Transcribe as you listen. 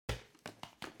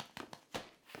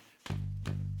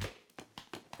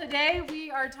Today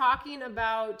we are talking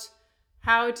about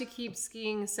how to keep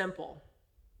skiing simple.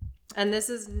 And this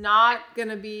is not going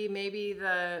to be maybe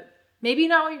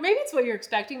it's what you're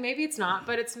expecting, maybe it's not,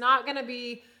 but it's not going to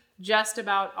be just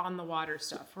about on the water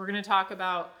stuff. We're going to talk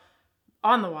about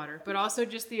on the water, but also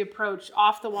just the approach,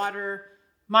 off the water,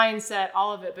 mindset,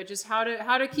 all of it, but just how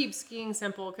to keep skiing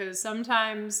simple, because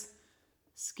sometimes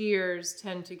skiers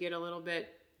tend to get a little bit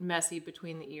messy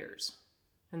between the ears.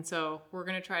 And so we're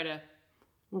going to try to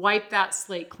wipe that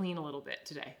slate clean a little bit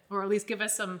today, or at least give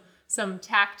us some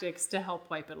tactics to help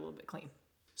wipe it a little bit clean.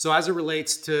 So as it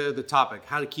relates to the topic,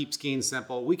 how to keep skiing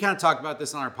simple, we kind of talked about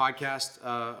this on our podcast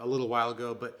a little while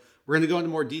ago, but we're going to go into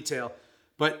more detail.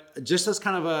 But just as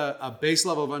kind of a base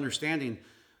level of understanding,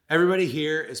 everybody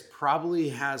here probably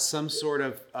has some sort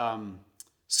of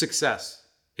success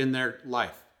in their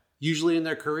life, usually in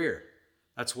their career.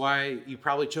 That's why you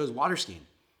probably chose water skiing,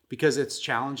 because it's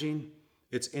challenging,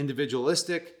 it's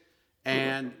individualistic,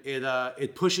 and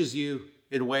it pushes you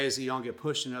in ways that you don't get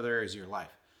pushed in other areas of your life.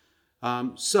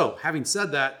 So having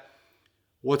said that,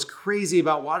 what's crazy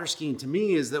about water skiing to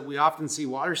me is that we often see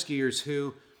water skiers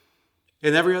who,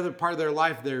 in every other part of their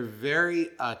life, they're very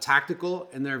tactical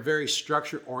and they're very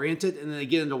structure oriented, and then they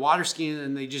get into water skiing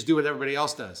and they just do what everybody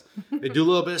else does. They do a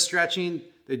little bit of stretching.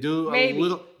 They do they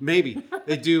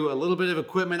do a little bit of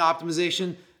equipment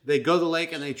optimization. They go to the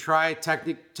lake and they try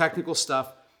technical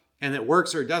stuff, and it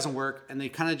works or it doesn't work, and they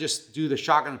kind of just do the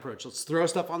shotgun approach. Let's throw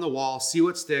stuff on the wall, see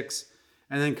what sticks,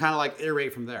 and then kind of like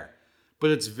iterate from there.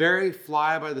 But it's very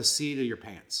fly by the seat of your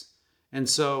pants. And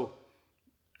so,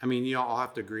 I mean, you all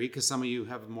have to agree, because some of you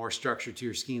have more structure to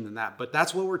your skiing than that. But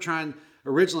that's what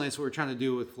originally it's what we're trying to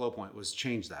do with FlowPoint, was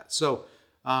change that. So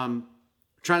trying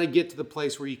to get to the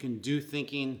place where you can do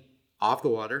thinking off the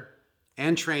water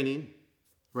and training,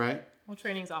 right? Well,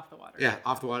 training's off the water. Yeah,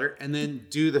 off the water. And then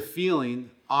do the feeling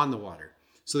on the water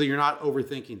so that you're not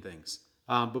overthinking things.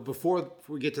 But before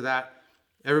we get to that,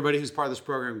 everybody who's part of this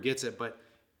program gets it. But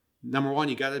number one,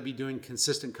 you got to be doing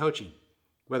consistent coaching,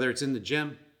 whether it's in the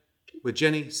gym with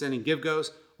Jenny sending give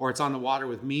goes, or it's on the water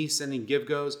with me sending give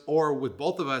goes, or with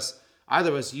both of us,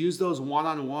 either of us, use those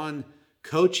one-on-one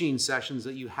coaching sessions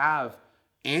that you have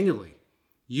annually.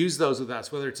 Use those with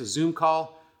us, whether it's a Zoom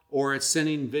call or it's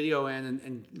sending video in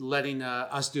and letting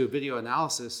us do a video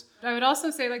analysis. I would also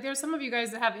say, like, there's some of you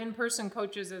guys that have in-person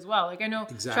coaches as well. Like, I know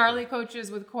Exactly. Charlie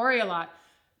coaches with Corey a lot.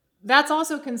 That's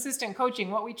also consistent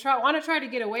coaching. What we want to try to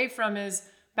get away from is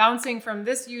bouncing from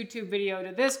this YouTube video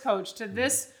to this coach to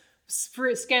this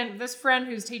friend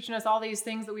who's teaching us all these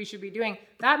things that we should be doing.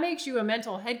 That makes you a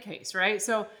mental head case, right?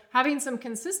 So having some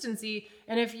consistency,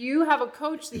 and if you have a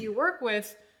coach that you work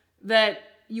with that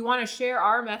you want to share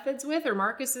our methods with, or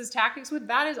Marcus's tactics with,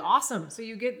 that is awesome. So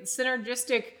you get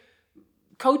synergistic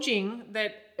coaching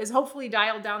that is hopefully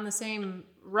dialed down the same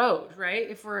road, right?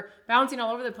 If we're bouncing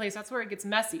all over the place, that's where it gets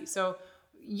messy. So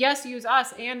yes, use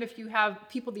us. And if you have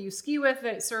people that you ski with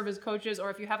that serve as coaches, or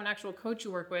if you have an actual coach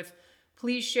you work with,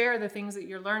 please share the things that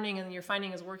you're learning and you're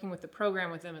finding is working with the program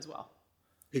with them as well.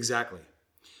 Exactly.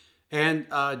 And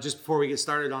just before we get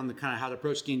started on the kind of how to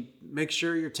approach skiing, make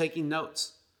sure you're taking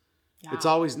notes. Yeah. It's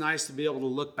always nice to be able to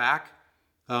look back.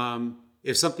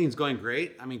 If something's going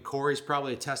great, I mean, Corey's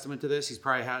probably a testament to this. He's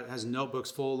probably has notebooks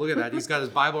full. Look at that. He's got his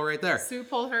Bible right there. Sue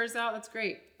pulled hers out. That's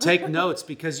great. Take notes,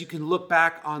 because you can look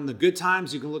back on the good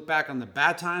times. You can look back on the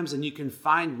bad times, and you can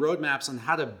find roadmaps on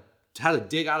how to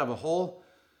dig out of a hole,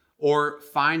 or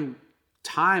find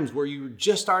times where you were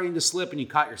just starting to slip and you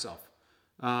caught yourself.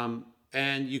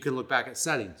 And you can look back at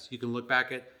settings. You can look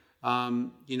back at,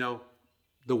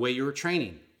 the way you were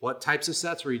training. What types of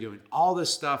sets were you doing? All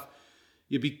this stuff.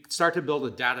 Start to build a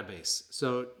database.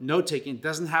 So note-taking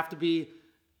doesn't have to be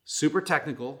super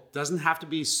technical, doesn't have to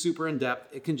be super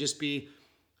in-depth. It can just be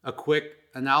a quick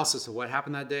analysis of what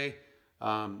happened that day,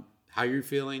 how you're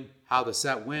feeling, how the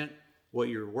set went, what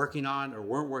you're working on or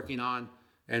weren't working on,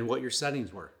 and what your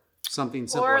settings were. Something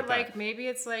simple or like that. Maybe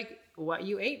it's like what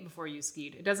you ate before you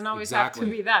skied. It doesn't always have to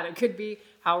be that. It could be,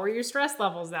 how were your stress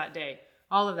levels that day?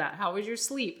 All of that. How was your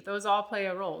sleep? Those all play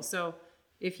a role. So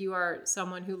if you are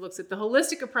someone who looks at the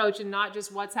holistic approach and not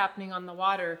just what's happening on the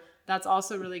water, that's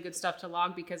also really good stuff to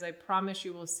log, because I promise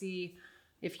you will see,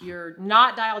 if you're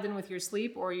not dialed in with your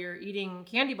sleep or you're eating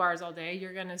candy bars all day,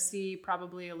 you're going to see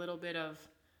probably a little bit of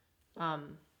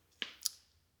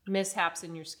mishaps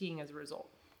in your skiing as a result.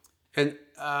 And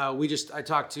I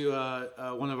talked to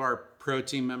one of our pro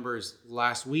team members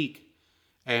last week,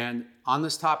 and on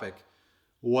this topic,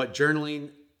 what journaling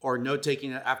or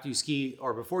note-taking after you ski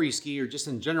or before you ski or just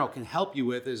in general can help you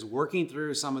with is working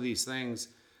through some of these things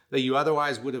that you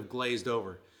otherwise would have glazed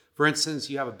over. For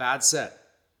instance, you have a bad set.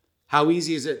 How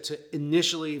easy is it to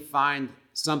initially find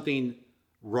something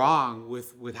wrong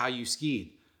with how you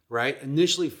skied, right?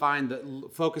 Initially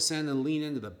focus in and lean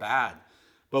into the bad.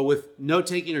 But with note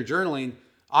taking or journaling,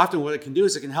 often what it can do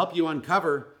is it can help you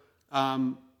uncover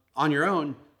on your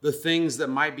own the things that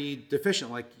might be deficient,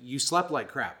 like you slept like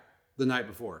crap the night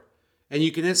before. And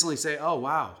you can instantly say, oh,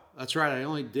 wow, that's right. I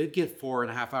only did get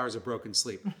 4.5 hours of broken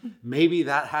sleep. Maybe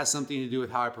that has something to do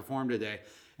with how I performed today.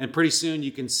 And pretty soon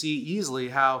you can see easily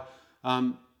how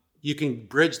you can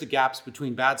bridge the gaps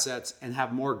between bad sets and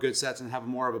have more good sets and have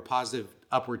more of a positive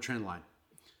upward trend line.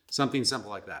 Something simple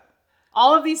like that.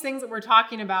 All of these things that we're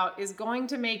talking about is going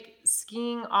to make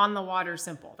skiing on the water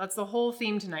simple. That's the whole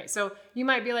theme tonight. So you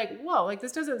might be like, whoa, like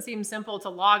this doesn't seem simple to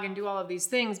log and do all of these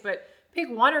things, but pick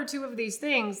 1 or 2 of these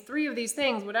things, 3 of these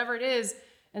things, whatever it is,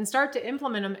 and start to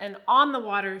implement them. And on the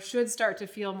water should start to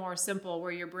feel more simple,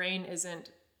 where your brain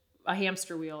isn't a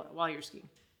hamster wheel while you're skiing.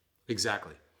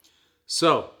 Exactly.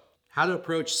 So how to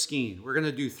approach skiing. We're going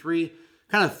to do three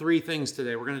things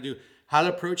today. We're going to do how to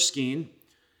approach skiing,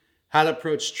 how to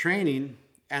approach training,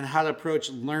 and how to approach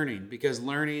learning, because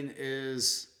learning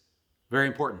is very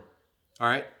important. All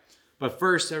right. But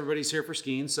first, everybody's here for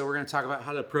skiing. So we're going to talk about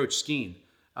how to approach skiing.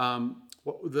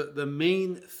 The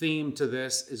main theme to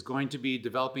this is going to be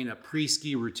developing a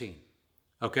pre-ski routine.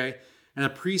 Okay. And a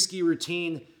pre-ski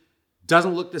routine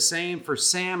doesn't look the same for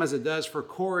Sam as it does for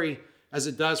Corey, as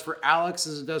it does for Alex,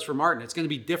 as it does for Martin. It's going to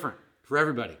be different for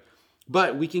everybody.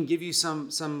 But we can give you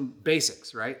some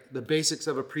basics, right? The basics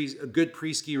of a good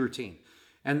pre-ski routine.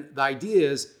 And the idea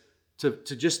is to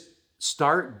just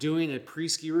start doing a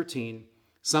pre-ski routine,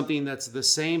 something that's the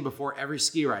same before every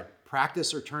ski ride,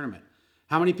 practice or tournament.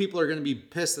 How many people are going to be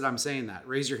pissed that I'm saying that?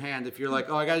 Raise your hand if you're like,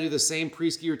 oh, I got to do the same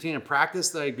pre-ski routine in practice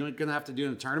that I'm going to have to do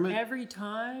in a tournament. Every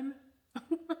time.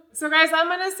 So guys, I'm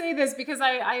going to say this because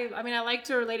I like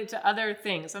to relate it to other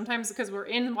things. Sometimes because we're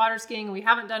in water skiing and we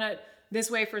haven't done it this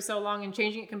way for so long, and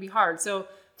changing it can be hard. So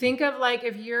think of like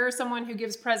if you're someone who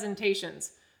gives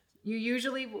presentations, you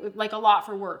usually like a lot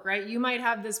for work, right? You might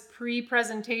have this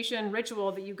pre-presentation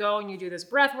ritual that you go and you do this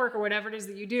breath work or whatever it is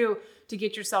that you do to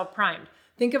get yourself primed.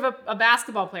 Think of a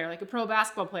basketball player, like a pro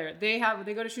basketball player. They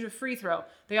go to shoot a free throw.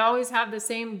 They always have the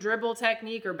same dribble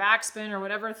technique or backspin or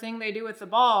whatever thing they do with the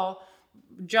ball,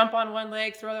 jump on one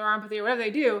leg, throw their arm up, whatever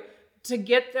they do, to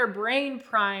get their brain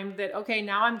primed that, okay,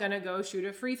 now I'm going to go shoot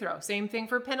a free throw. Same thing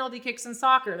for penalty kicks in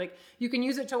soccer. Like you can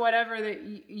use it to whatever that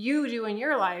you do in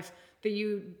your life that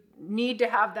you need to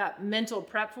have that mental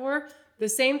prep for. The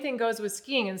same thing goes with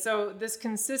skiing. And so this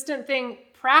consistent thing,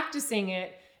 practicing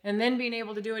it, and then being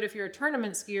able to do it if you're a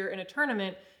tournament skier in a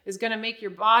tournament is going to make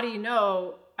your body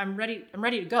know, I'm ready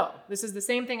to go. This is the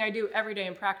same thing I do every day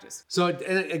in practice. So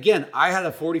again, I had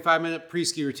a 45-minute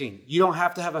pre-ski routine. You don't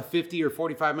have to have a 50 or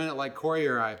 45-minute like Corey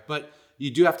or I, but you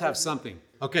do have to have something.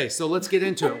 Okay, so let's get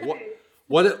into it.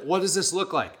 What does this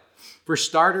look like? For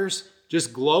starters,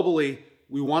 just globally,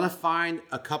 we want to find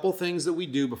a couple things that we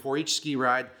do before each ski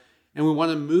ride, and we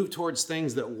want to move towards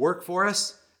things that work for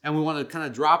us, and we want to kind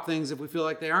of drop things if we feel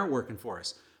like they aren't working for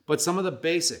us. But some of the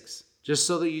basics, just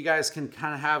so that you guys can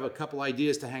kind of have a couple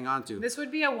ideas to hang on to. This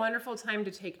would be a wonderful time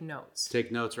to take notes.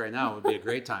 Take notes right now. It would be a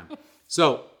great time.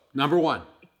 So, number 1,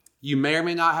 you may or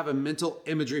may not have a mental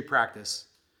imagery practice,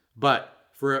 but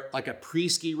for like a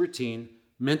pre-ski routine,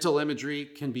 mental imagery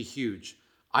can be huge.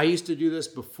 I used to do this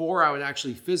before I would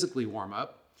actually physically warm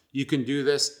up. You can do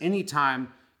this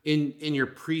anytime in your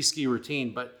pre-ski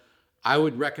routine, but I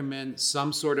would recommend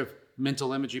some sort of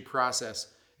mental imagery process.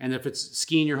 And if it's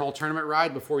skiing your whole tournament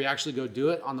ride before you actually go do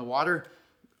it on the water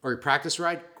or your practice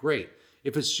ride, great.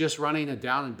 If it's just running a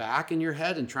down and back in your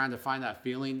head and trying to find that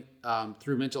feeling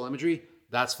through mental imagery,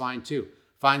 that's fine too.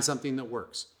 Find something that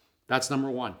works. That's number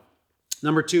 1.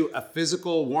 Number 2, a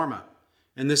physical warm-up.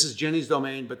 And this is Jenny's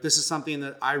domain, but this is something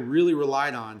that I really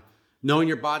relied on, knowing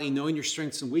your body, knowing your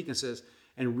strengths and weaknesses,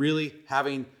 and really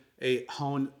having a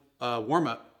honed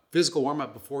warm-up. Physical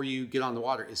warm-up before you get on the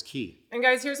water is key. And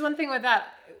guys, here's one thing with that.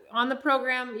 On the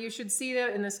program, you should see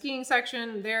that in the skiing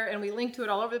section there, and we link to it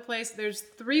all over the place. There's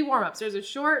 3 warm-ups. There's a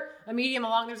short, a medium, a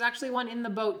long. There's actually one in the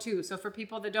boat too. So for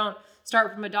people that don't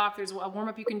start from a dock, there's a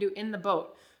warm-up you can do in the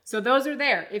boat. So those are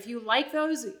there. If you like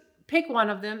those, pick one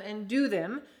of them and do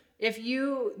them. If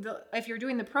you're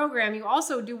doing the program, you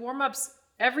also do warm-ups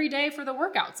every day for the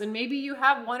workouts. And maybe you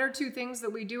have 1 or 2 things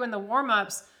that we do in the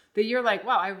warm-ups that you're like,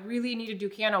 wow, I really need to do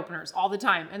can openers all the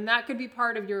time. And that could be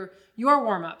part of your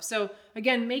warm-up. So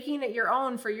again, making it your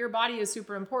own for your body is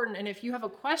super important. And if you have a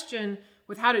question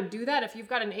with how to do that, if you've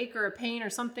got an ache or a pain or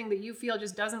something that you feel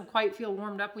just doesn't quite feel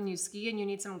warmed up when you ski and you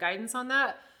need some guidance on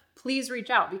that, please reach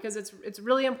out, because it's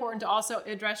really important to also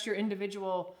address your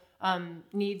individual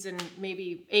needs and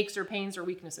maybe aches or pains or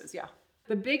weaknesses. Yeah.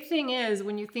 The big thing is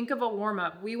when you think of a warm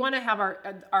up, we want to have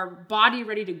our body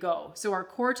ready to go. So our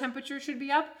core temperature should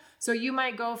be up. So you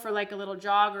might go for like a little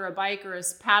jog or a bike or a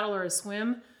paddle or a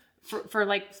swim for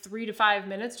like 3 to 5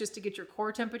 minutes just to get your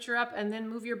core temperature up, and then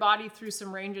move your body through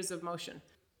some ranges of motion.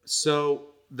 So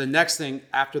the next thing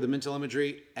after the mental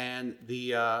imagery and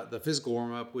the physical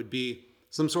warm up would be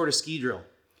some sort of ski drill.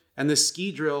 And the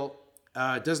ski drill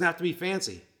doesn't have to be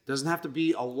fancy. Doesn't have to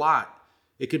be a lot.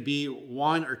 It could be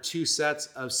 1 or 2 sets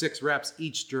of 6 reps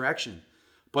each direction,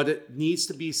 but it needs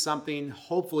to be something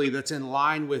hopefully that's in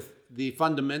line with the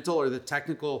fundamental or the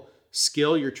technical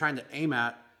skill you're trying to aim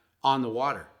at on the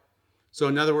water. So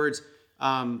in other words,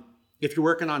 if you're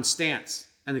working on stance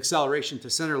and acceleration to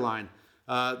center line,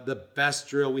 the best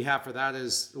drill we have for that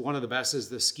is one of the best is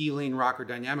the ski lean rocker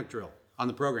dynamic drill on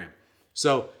the program.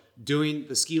 So doing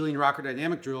the ski lean rocker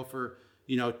dynamic drill for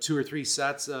 2 or 3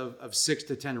 sets of 6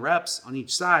 to 10 reps on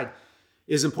each side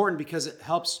is important because it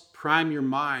helps prime your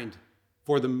mind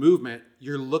for the movement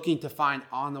you're looking to find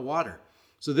on the water.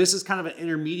 So this is kind of an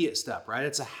intermediate step, right?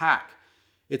 It's a hack.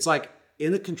 It's like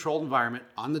in a controlled environment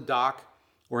on the dock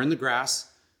or in the grass,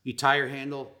 you tie your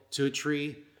handle to a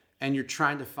tree and you're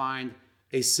trying to find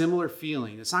a similar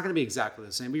feeling. It's not going to be exactly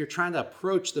the same, but you're trying to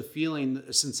approach the feeling,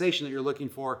 the sensation that you're looking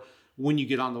for when you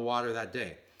get on the water that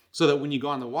day. So that when you go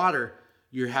on the water,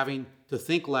 you're having to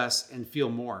think less and feel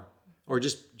more, or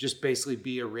just basically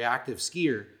be a reactive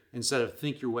skier instead of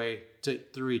think your way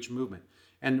through each movement.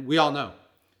 And we all know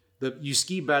that you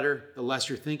ski better the less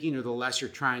you're thinking or the less you're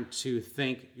trying to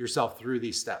think yourself through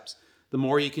these steps. The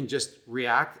more you can just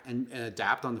react and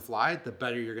adapt on the fly, the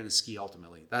better you're going to ski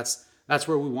ultimately. That's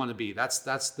where we want to be. That's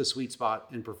the sweet spot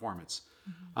in performance.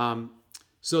 Mm-hmm.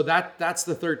 So that's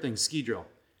the third thing, ski drill.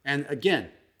 And again,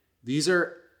 these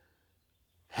are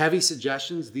heavy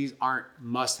suggestions. These aren't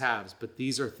must-haves, but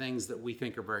these are things that we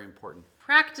think are very important.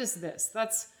 Practice this.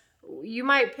 You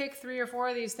might pick 3 or 4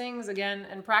 of these things again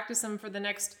and practice them for the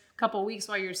next couple weeks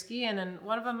while you're skiing, and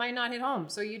one of them might not hit home.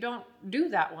 So you don't do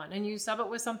that one and you sub it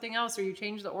with something else, or you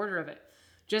change the order of it.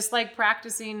 Just like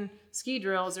practicing ski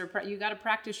drills, you got to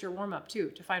practice your warm-up too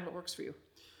to find what works for you.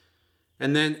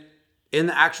 And then in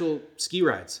the actual ski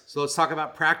rides. So let's talk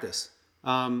about practice.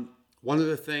 One of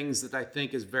the things that I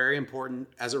think is very important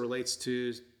as it relates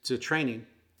to training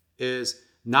is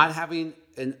not having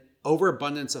an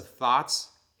overabundance of thoughts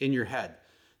in your head.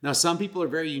 Now, some people are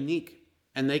very unique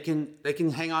and they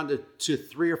can hang on to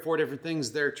 3 or 4 different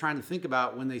things they're trying to think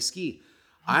about when they ski.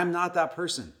 I'm not that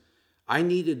person. I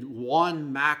needed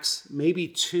 1 max, maybe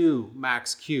 2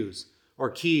 max cues or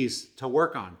keys to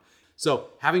work on. So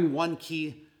having 1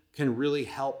 key can really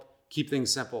help keep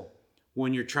things simple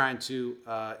when you're trying to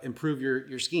improve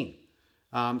your skiing.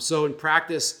 So in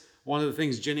practice, one of the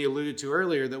things Jenny alluded to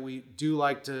earlier that we do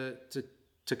like to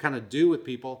kind of do with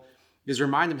people is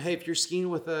remind them, hey, if you're skiing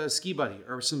with a ski buddy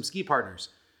or some ski partners,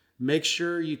 make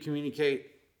sure you communicate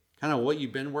kind of what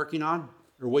you've been working on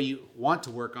or what you want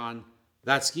to work on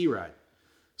that ski ride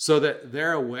so that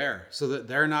they're aware, so that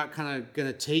they're not kind of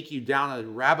going to take you down a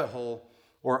rabbit hole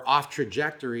or off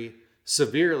trajectory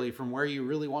severely from where you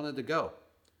really wanted to go.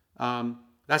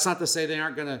 That's not to say they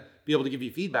aren't going to be able to give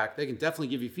you feedback. They can definitely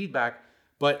give you feedback,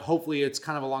 but hopefully it's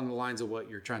kind of along the lines of what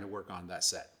you're trying to work on that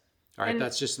set. All right,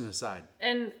 that's just an aside.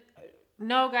 And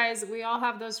no, guys, we all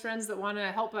have those friends that want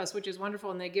to help us, which is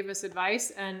wonderful, and they give us advice.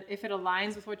 And if it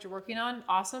aligns with what you're working on,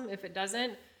 awesome. If it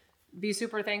doesn't, be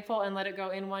super thankful and let it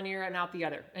go in one ear and out the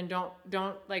other. And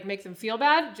don't like make them feel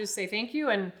bad. Just say thank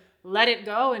you and let it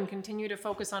go and continue to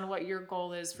focus on what your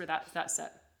goal is for that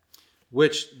set.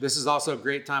 Which this is also a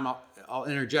great time. I'll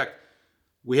interject.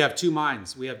 We have 2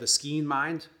 minds. We have the skiing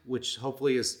mind, which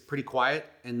hopefully is pretty quiet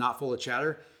and not full of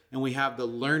chatter. And we have the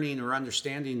learning or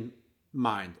understanding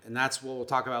mind. And that's what we'll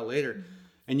talk about later. Mm-hmm.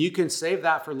 And you can save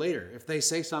that for later. If they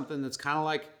say something that's kind of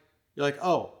like, you're like,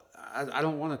 oh, I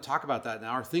don't want to talk about that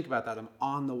now or think about that. I'm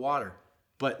on the water.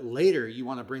 But later you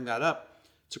want to bring that up.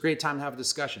 It's a great time to have a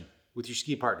discussion with your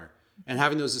ski partner. And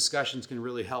having those discussions can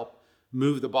really help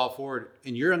move the ball forward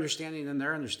in your understanding and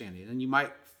their understanding. And you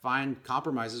might find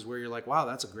compromises where you're like, wow,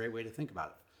 that's a great way to think about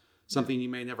it. Something you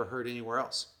may never heard anywhere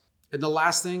else. And the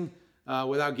last thing,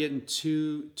 without getting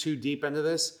too deep into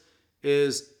this,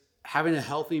 is having a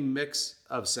healthy mix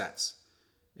of sets.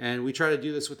 And we try to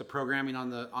do this with the programming on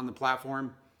the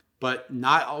platform, but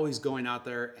not always going out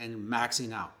there and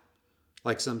maxing out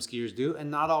like some skiers do, and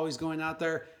not always going out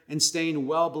there and staying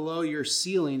well below your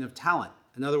ceiling of talent.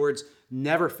 In other words,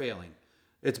 never failing.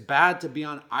 It's bad to be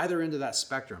on either end of that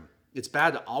spectrum. It's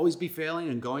bad to always be failing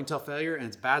and going till failure, and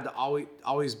it's bad to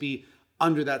always be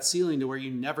under that ceiling to where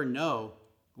you never know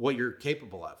what you're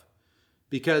capable of.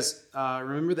 Because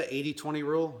remember the 80-20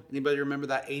 rule? Anybody remember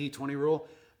that 80-20 rule?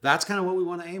 That's kind of what we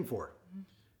want to aim for.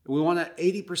 We want to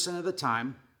 80% of the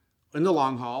time in the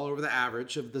long haul, over the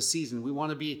average of the season, we want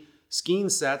to be skiing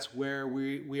sets where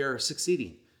we are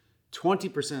succeeding.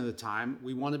 20% of the time,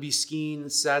 we want to be skiing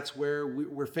sets where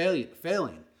we're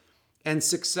failing. And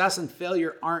success and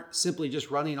failure aren't simply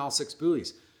just running all 6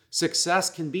 buoys. Success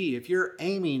can be if you're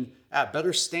aiming at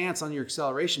better stance on your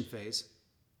acceleration phase,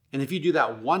 and if you do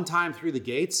that one time through the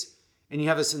gates, and you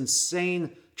have this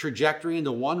insane trajectory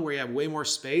into one where you have way more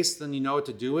space than you know what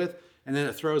to do with, and then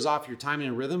it throws off your timing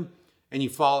and rhythm, and you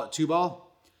fall at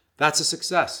 2-ball, that's a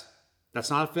success. That's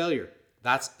not a failure.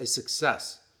 That's a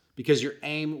success because your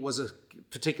aim was a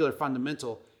particular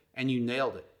fundamental and you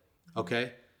nailed it.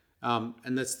 Okay,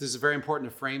 and this is very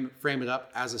important to frame it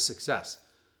up as a success.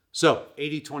 So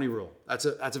 80-20 rule. That's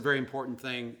a very important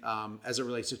thing as it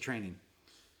relates to training.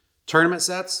 Tournament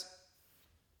sets,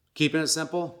 keeping it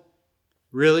simple.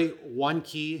 Really, one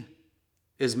key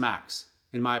is max,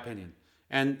 in my opinion.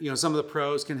 And some of the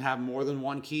pros can have more than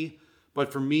one key,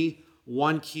 but for me,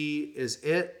 one key is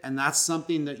it, and that's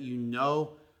something that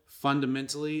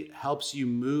fundamentally helps you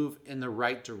move in the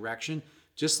right direction.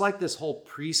 Just like this whole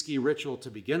pre-ski ritual to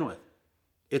begin with.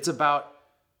 It's about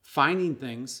finding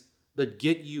things that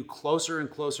get you closer and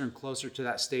closer and closer to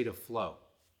that state of flow.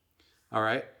 All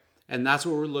right? And that's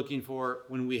what we're looking for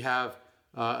when we have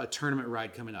a tournament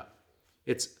ride coming up.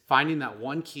 It's finding that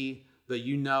one key that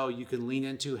you can lean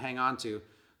into, hang on to,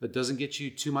 that doesn't get you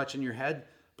too much in your head,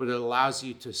 but it allows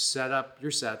you to set up your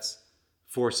sets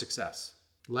for success.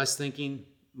 Less thinking,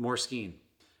 more skiing.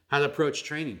 How to approach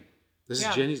training. This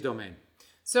is Jenny's domain.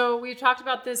 So we've talked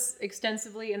about this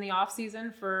extensively in the off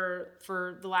season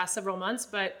for the last several months,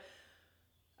 but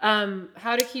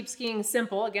how to keep skiing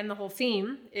simple. Again, the whole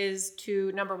theme is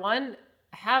to, number one,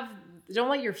 don't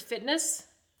let your fitness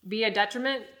be a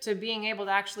detriment to being able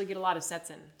to actually get a lot of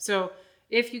sets in. So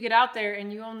if you get out there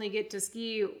and you only get to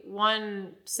ski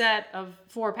one set of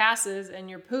 4 passes and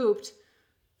you're pooped,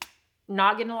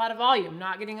 not getting a lot of volume,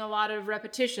 not getting a lot of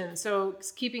repetition. So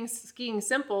keeping skiing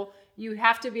simple, you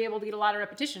have to be able to get a lot of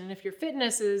repetition. And if your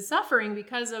fitness is suffering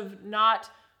because of not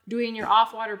doing your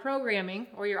off-water programming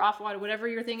or your off-water, whatever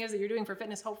your thing is that you're doing for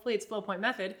fitness, hopefully it's flow point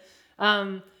method,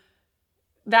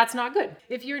 that's not good.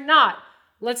 If you're not,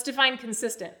 let's define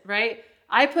consistent, right?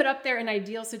 I put up there an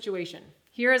ideal situation.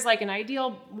 Here is like an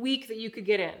ideal week that you could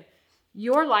get in.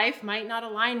 Your life might not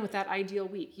align with that ideal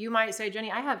week. You might say,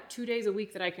 Jenny, I have 2 days a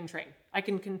week that I can train. I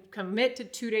can commit to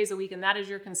 2 days a week, and that is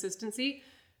your consistency.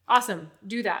 Awesome,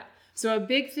 do that. So a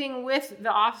big thing with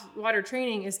the off-water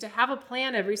training is to have a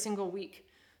plan every single week.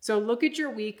 So look at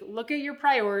your week, look at your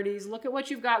priorities, look at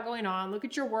what you've got going on, look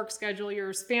at your work schedule,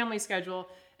 your family schedule,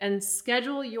 and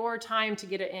schedule your time to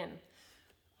get it in.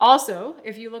 Also,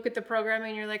 if you look at the programming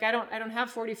and you're like, I don't have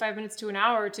 45 minutes to an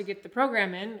hour to get the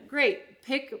program in, great.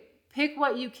 Pick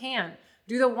what you can.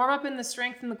 Do the warm-up and the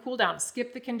strength and the cool-down.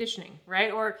 Skip the conditioning,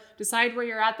 right? Or decide where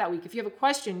you're at that week. If you have a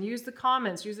question, use the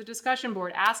comments, use the discussion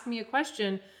board. Ask me a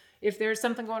question if there's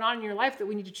something going on in your life that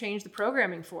we need to change the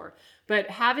programming for. But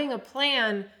having a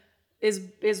plan is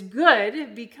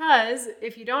good, because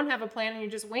if you don't have a plan and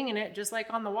you're just winging it, just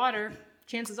like on the water,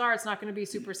 chances are it's not going to be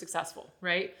super successful,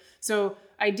 right? So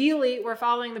ideally, we're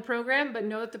following the program, but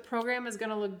know that the program is going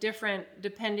to look different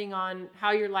depending on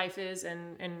how your life is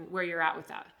and where you're at with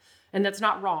that. And that's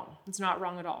not wrong. It's not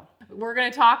wrong at all. We're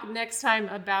going to talk next time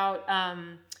about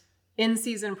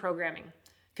in-season programming,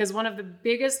 because one of the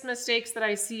biggest mistakes that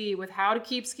I see with how to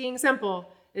keep skiing simple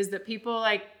is that people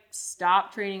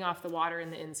stop training off the water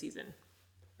in the in-season.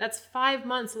 That's 5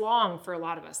 months long for a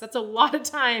lot of us. That's a lot of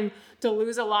time to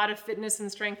lose a lot of fitness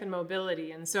and strength and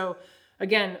mobility. And so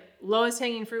again, lowest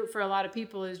hanging fruit for a lot of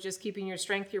people is just keeping your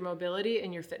strength, your mobility,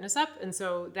 and your fitness up. And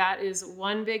so that is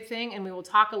one big thing. And we will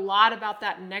talk a lot about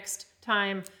that next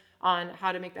time on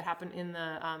how to make that happen in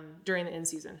the during the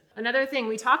in-season. Another thing,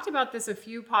 we talked about this a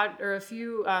few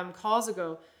calls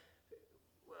ago.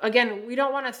 Again, we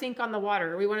don't want to think on the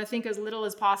water. We want to think as little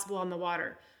as possible on the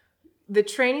water. The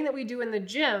training that we do in the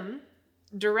gym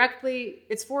directly,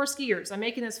 it's for skiers. I'm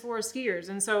making this for skiers.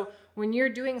 And so when you're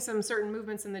doing some certain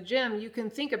movements in the gym, you can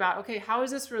think about, okay, how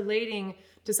is this relating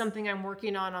to something I'm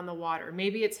working on the water?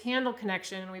 Maybe it's handle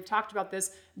connection. And we've talked about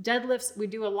this. Deadlifts, we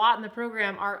do a lot in the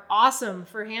program, are awesome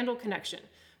for handle connection.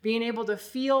 Being able to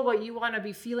feel what you want to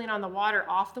be feeling on the water,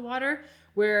 off the water,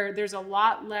 where there's a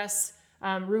lot less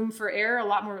room for error, a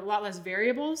lot less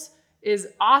variables, is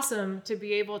awesome to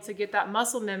be able to get that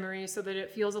muscle memory so that it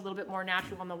feels a little bit more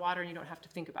natural on the water and you don't have to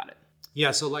think about it.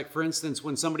 Yeah, so like for instance,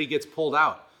 when somebody gets pulled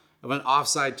out of an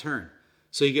offside turn,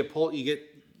 so you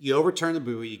overturn the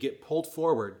buoy, you get pulled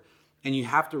forward, and you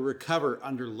have to recover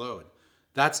under load.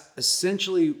 That's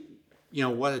essentially,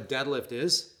 what a deadlift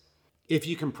is. If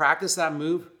you can practice that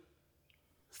move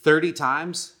 30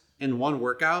 times in one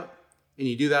workout, and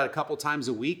you do that a couple times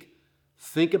a week,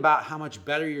 think about how much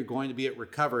better you're going to be at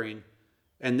recovering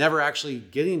and never actually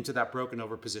getting to that broken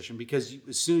over position, because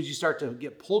as soon as you start to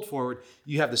get pulled forward,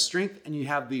 you have the strength and you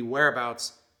have the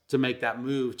whereabouts to make that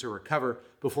move to recover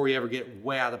before you ever get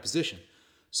way out of position.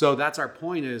 So that's our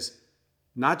point, is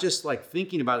not just like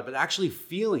thinking about it, but actually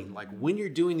feeling like when you're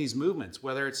doing these movements,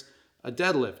 whether it's a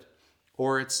deadlift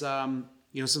or it's some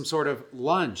sort of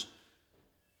lunge,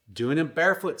 doing it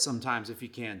barefoot sometimes if you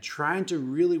can, trying to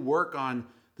really work on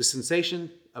the sensation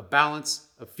of balance,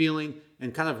 of feeling,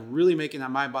 and kind of really making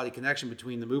that mind-body connection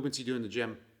between the movements you do in the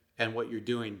gym and what you're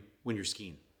doing when you're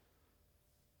skiing.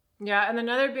 Yeah, and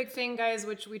another big thing, guys,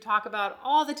 which we talk about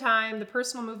all the time, the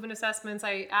personal movement assessments.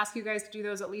 I ask you guys to do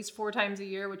those at least 4 times a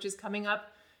year, which is coming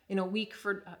up in a week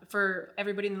for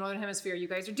everybody in the Northern Hemisphere. You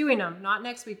guys are doing them, not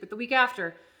next week, but the week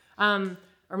after.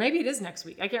 Or maybe it is next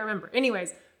week. I can't remember.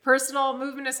 Anyways, personal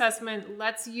movement assessment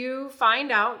lets you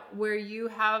find out where you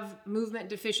have movement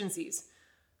deficiencies.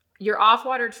 Your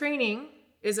off-water training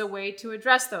is a way to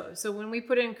address those. So when we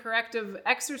put in corrective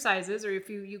exercises, or if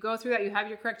you go through that, you have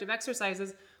your corrective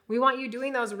exercises, we want you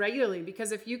doing those regularly,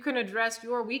 because if you can address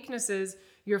your weaknesses,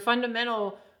 your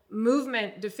fundamental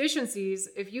movement deficiencies,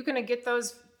 if you can get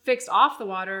those fixed off the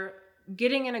water,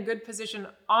 getting in a good position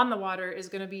on the water is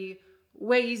going to be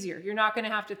way easier. You're not going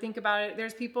to have to think about it.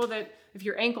 There's people that if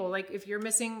you're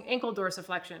missing ankle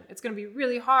dorsiflexion, it's going to be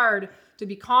really hard to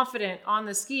be confident on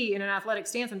the ski in an athletic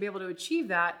stance and be able to achieve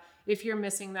that if you're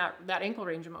missing that ankle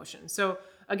range of motion. So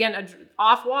again,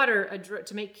 off water,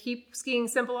 keep skiing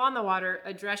simple on the water,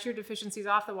 address your deficiencies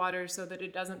off the water so that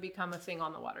it doesn't become a thing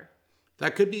on the water.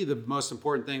 That could be the most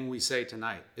important thing we say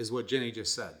tonight, is what Jenny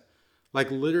just said. Like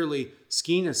literally,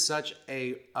 skiing is such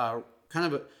a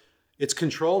it's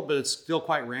controlled, but it's still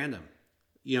quite random.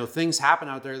 Things happen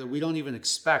out there that we don't even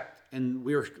expect, and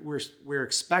we're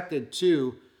expected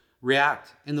to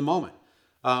react in the moment.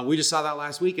 We just saw that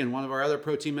last weekend. One of our other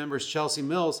pro team members, Chelsea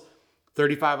Mills,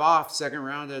 35 off, second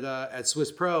round at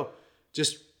Swiss Pro,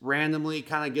 just randomly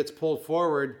kind of gets pulled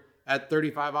forward at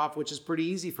 35 off, which is pretty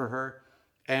easy for her,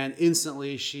 and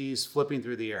instantly she's flipping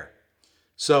through the air.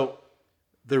 So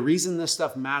the reason this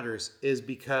stuff matters is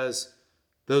because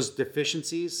those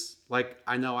deficiencies, like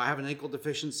I know I have an ankle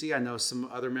deficiency, I know some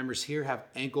other members here have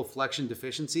ankle flexion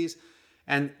deficiencies,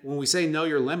 and when we say know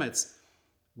your limits,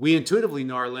 we intuitively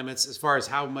know our limits as far as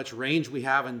how much range we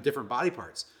have in different body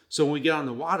parts. So when we get on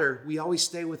the water, we always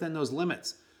stay within those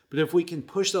limits. But if we can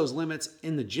push those limits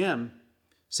in the gym,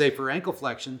 say for ankle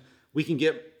flexion, we can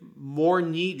get more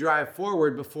knee drive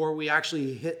forward before we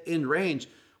actually hit in range.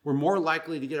 We're more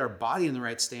likely to get our body in the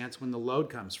right stance when the load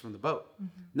comes from the boat.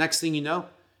 Mm-hmm. Next thing you know,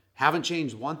 haven't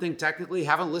changed one thing technically,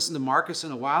 haven't listened to Marcus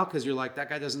in a while because you're like, that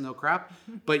guy doesn't know crap,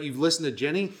 but you've listened to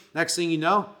Jenny. Next thing you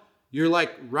know, you're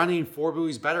like running 4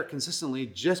 buoys better consistently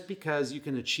just because you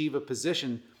can achieve a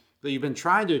position that you've been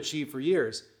trying to achieve for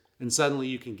years, and suddenly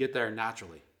you can get there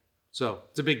naturally. So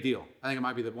it's a big deal. I think it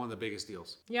might be one of the biggest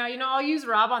deals. Yeah, I'll use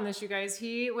Rob on this, you guys.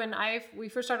 We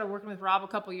first started working with Rob a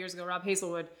couple years ago, Rob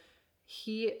Hazelwood,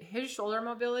 his shoulder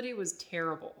mobility was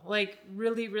terrible, like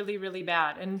really, really, really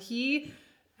bad. And he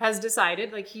has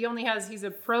decided, like he's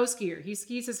a pro skier. He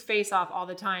skis his face off all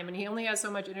the time, and he only has so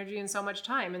much energy and so much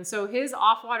time. And so his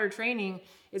off-water training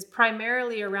is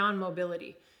primarily around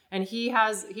mobility. And he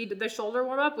did the shoulder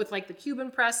warm up with like the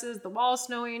Cuban presses, the wall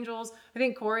snow angels. I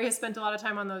think Corey has spent a lot of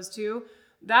time on those too.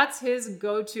 That's his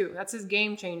go-to. That's his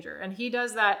game changer. And he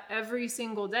does that every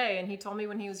single day. And he told me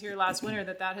when he was here last winter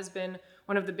that has been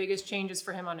one of the biggest changes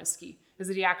for him on his ski, is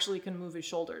that he actually can move his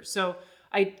shoulders. So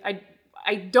I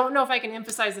don't know if I can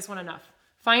emphasize this one enough.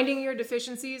 Finding your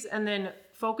deficiencies and then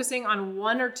focusing on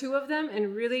 1 or 2 of them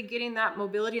and really getting that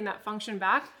mobility and that function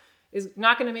back is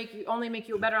not going to only make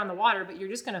you better on the water, but you're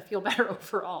just going to feel better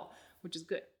overall, which is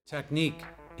good. Technique,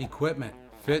 equipment,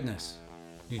 fitness,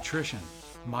 nutrition,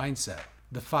 mindset,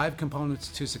 the 5 components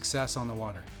to success on the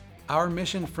water. Our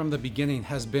mission from the beginning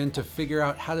has been to figure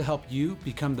out how to help you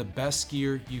become the best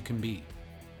skier you can be.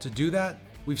 To do that,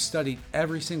 we've studied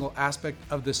every single aspect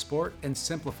of this sport and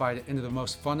simplified it into the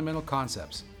most fundamental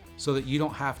concepts so that you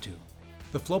don't have to.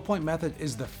 The Flowpoint Method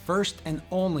is the first and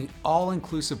only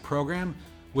all-inclusive program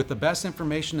with the best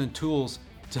information and tools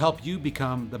to help you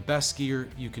become the best skier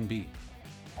you can be.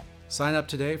 Sign up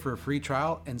today for a free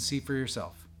trial and see for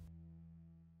yourself.